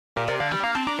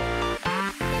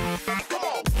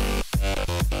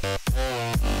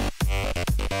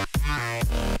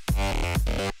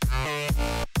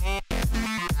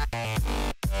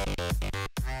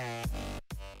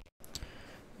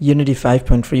Unity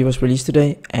 5.3 was released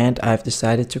today, and I've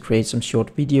decided to create some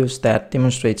short videos that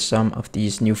demonstrate some of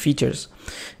these new features.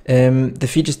 The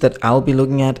features that I'll be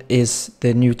looking at is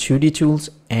the new 2D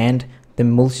tools and the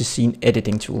multi-scene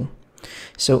editing tool.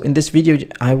 So in this video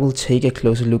I will take a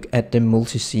closer look at the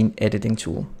multi-scene editing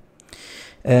tool.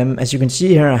 As you can see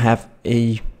here, I have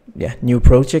a new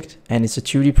project, and it's a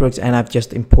 2D project, and I've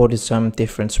just imported some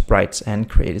different sprites and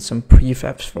created some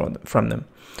prefabs from them.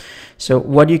 So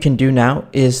what you can do now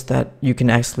is that you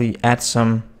can actually add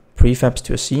some prefabs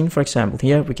to a scene. For example,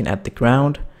 here we can add the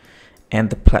ground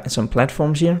and some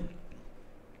platforms here.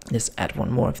 Let's add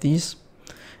one more of these.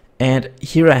 And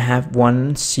here I have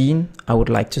one scene I would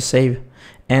like to save.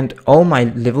 And all my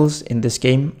levels in this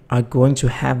game are going to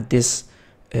have this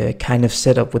kind of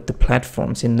setup with the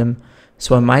platforms in them.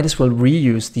 So I might as well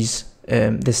reuse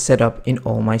this setup in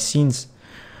all my scenes.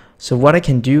 So what I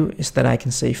can do is that I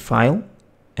can say File,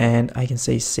 and I can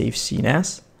say Save Scene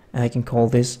As, and I can call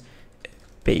this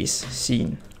Base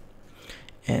Scene.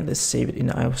 And let's save it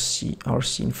in our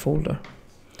scene folder.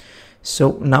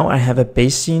 So now I have a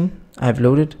base scene I've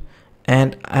loaded,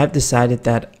 and I've decided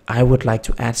that I would like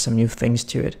to add some new things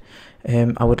to it.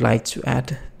 I would like to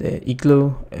add the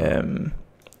igloo, the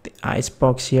ice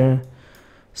box here,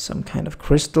 some kind of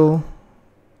crystal.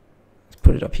 Let's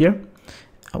put it up here.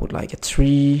 I would like a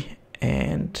tree,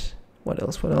 and what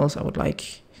else? I would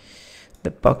like the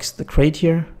box, the crate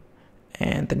here,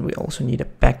 and then we also need a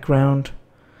background.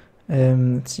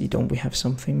 Let's see, don't we have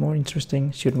something more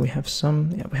interesting? Shouldn't we have some?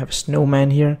 Yeah, we have a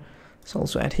snowman here. Let's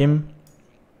also add him.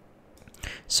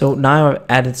 So now I've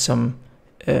added some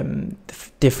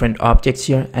different objects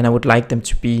here, and I would like them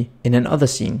to be in another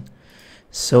scene.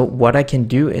 So what I can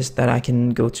do is that I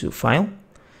can go to File,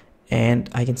 and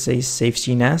I can say Save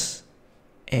Scene As,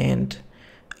 and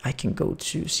I can go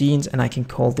to Scenes, and I can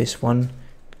call this one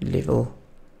Level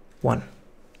 1.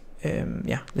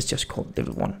 Let's just call it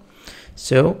Level 1.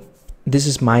 So this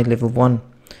is my Level 1.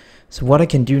 So what I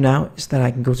can do now is that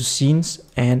I can go to Scenes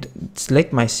and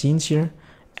select my scenes here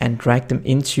and drag them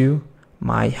into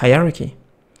my hierarchy.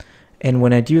 And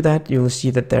when I do that, you will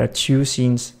see that there are two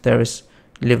scenes. There is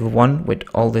Level 1 with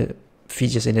all the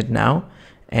features in it now,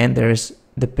 and there is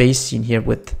the base scene here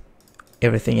with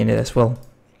everything in it as well.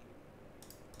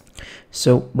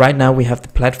 So right now we have the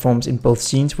platforms in both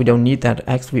scenes. We don't need that.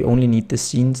 Actually, we only need the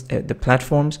scenes, the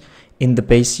platforms in the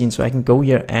base scene. So I can go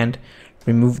here and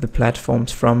remove the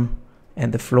platforms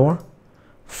and the floor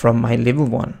from my Level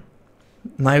 1.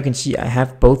 Now you can see I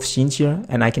have both scenes here,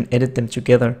 and I can edit them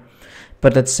together.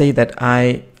 But let's say that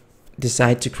I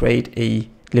decide to create a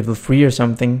Level 3 or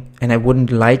something, and I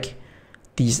wouldn't like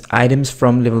these items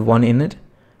from Level 1 in it.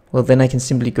 Well, then I can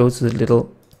simply go to the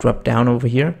little drop down over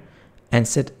here and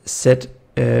set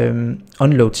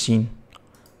unload scene.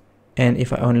 And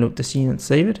if I unload the scene and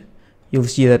save it, you'll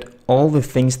see that all the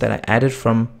things that I added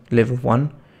from Level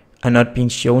 1 are not being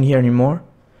shown here anymore,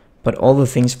 but all the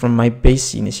things from my base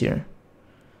scene is here.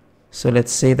 So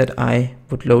let's say that I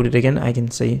would load it again. I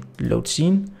can say load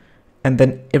scene, and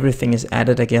then everything is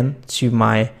added again to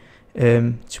my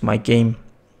game.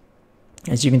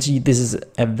 As you can see, this is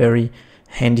a very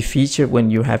handy feature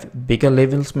when you have bigger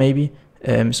levels maybe.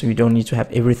 So you don't need to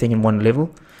have everything in one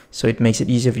level. So it makes it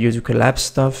easier for you to collapse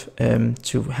stuff,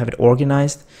 to have it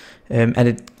organized, and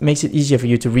it makes it easier for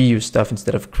you to reuse stuff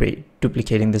instead of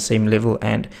duplicating the same level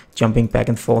and jumping back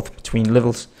and forth between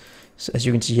levels. So as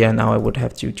you can see here, now I would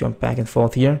have to jump back and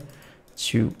forth here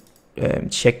to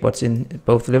check what's in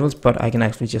both levels, but I can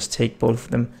actually just take both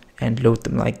of them and load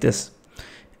them like this.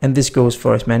 And this goes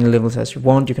for as many levels as you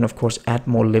want. You can of course add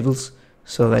more levels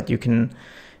so that you can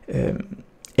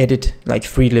edit like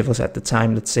 3 levels at the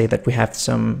time. Let's say that we had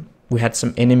some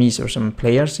enemies or some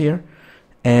players here,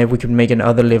 and we could make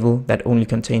another level that only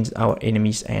contains our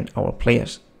enemies and our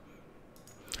players.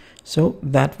 So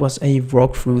that was a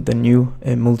walk through the new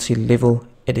multi-level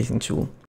editing tool.